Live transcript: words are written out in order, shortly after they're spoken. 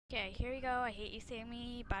Okay, here we go. I hate you,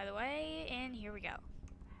 Sammy, by the way, and here we go.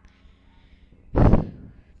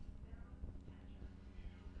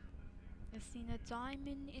 I've seen a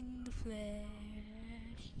diamond in the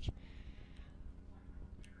flesh.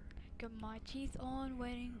 Got my teeth on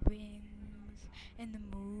wedding rings in the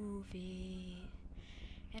movie.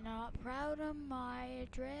 And I'm not proud of my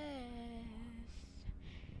address.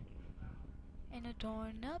 And a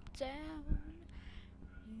torn up down,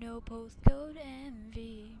 no postcode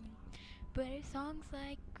envy. But it songs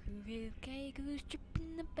like groovy cake, who's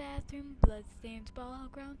tripping in the bathroom, bloodstains, ball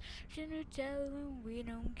ground. Shouldn't tell them we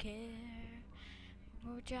don't care.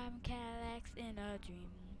 We're driving Cadillacs in a dream.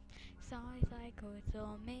 Songs like it's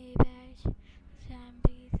all Maybach. Time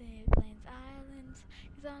peace in Plains Islands.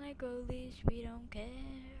 Cause on a go leash we don't care.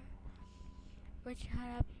 We're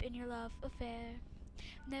caught up in your love affair.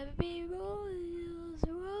 Never be royals,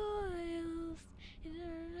 royals. Isn't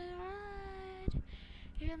it right?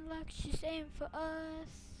 Your luck's just ain't for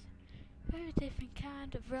us. We're a different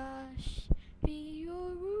kind of rush. Be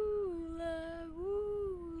your ruler,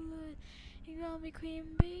 ruler. You call me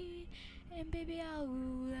queen bee, and baby I'll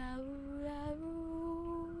rule, I'll rule, I'll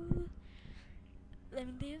rule. Let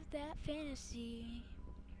me live that fantasy.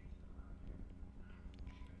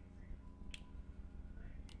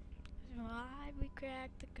 Why we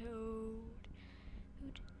cracked the code.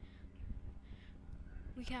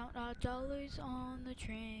 We count our dollars on the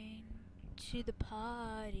train to the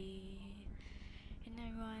party. And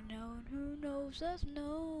everyone who knows us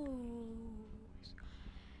knows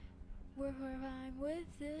we're fine with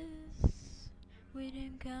this. We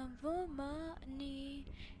didn't come for money.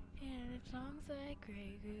 And it's songs like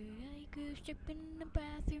Grey Goose, stripping in the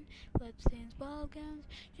bathroom, bloodstains, ball gowns.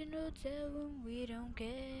 You know, tell them we don't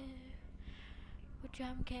care. We're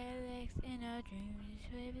driving Cadillacs in our dreams.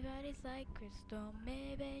 Everybody's like Crystal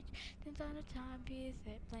Maybach. Things on a timepiece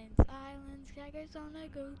at Plains Islands. Tigers on a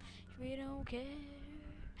go. We don't care.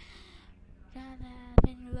 Trying to have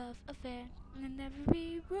a love affair. And never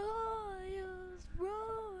be royals,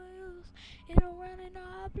 royals. It don't run in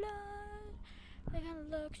our blood. That kind of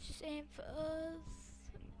looks just ain't for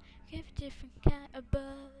us. Give a different kind of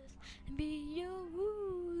buzz. And be your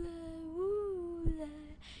ruler, ruler.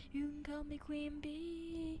 You can call me Queen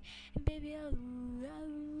Bee, and baby I'll rule, I'll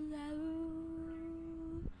rule, I'll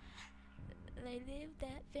rule. They live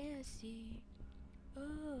that fantasy. Oh,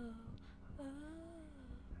 oh.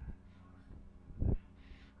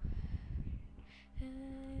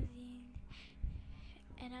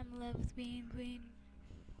 And I'm in love with being queen.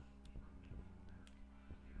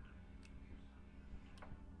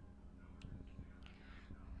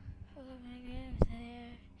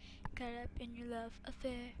 Caught up in your love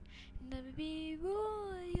affair. Never be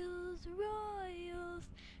royals, royals.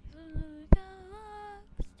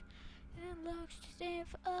 Lost, and looks just ain't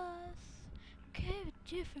for us. Give a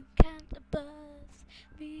different kind of buzz.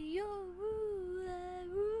 Be your ruler,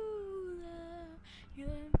 ruler. You're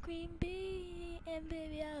a queen bee, and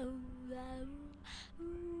baby I rule, I rule,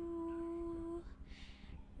 ooh.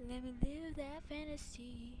 Let me live that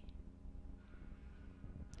fantasy.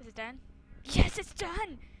 Is it done? Yes, it's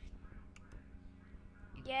done!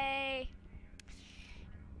 Yay!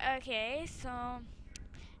 Okay, so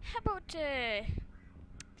how about you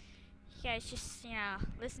guys just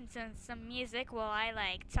listen to some music while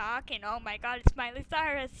I talk? And oh my God, it's Miley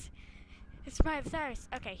Cyrus! It's Miley Cyrus.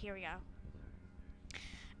 Okay, here we go.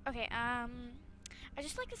 Okay, I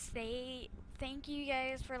just like to say thank you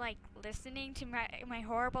guys for listening to my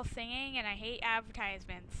horrible singing, and I hate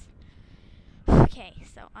advertisements. Okay,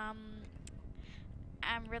 so I'm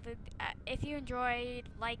really if you enjoyed,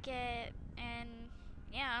 like it, and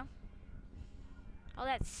yeah, all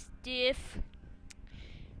that stuff.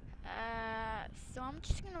 So I'm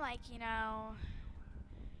just gonna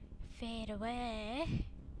fade away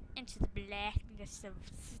into the blackness of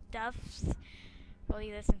stuffs while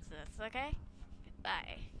you listen to this, okay?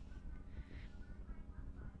 Bye.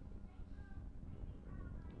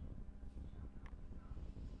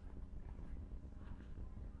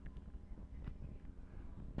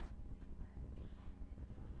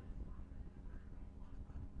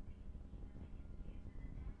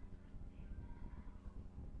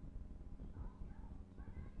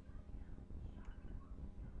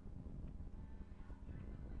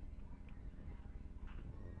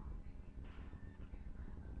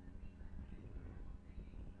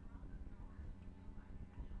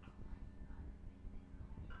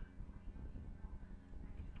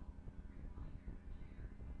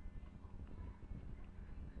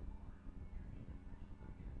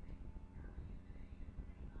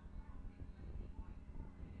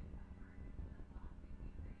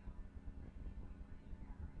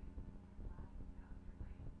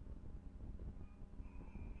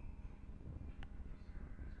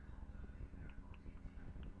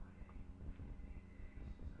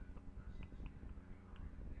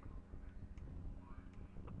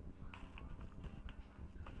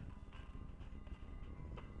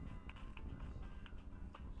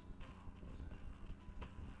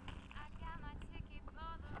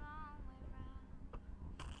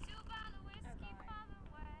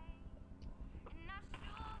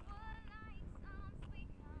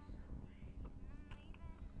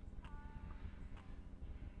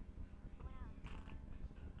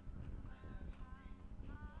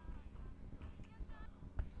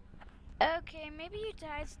 Okay, maybe you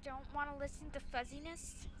guys don't want to listen to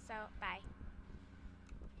fuzziness, so bye.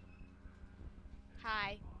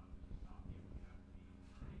 Hi.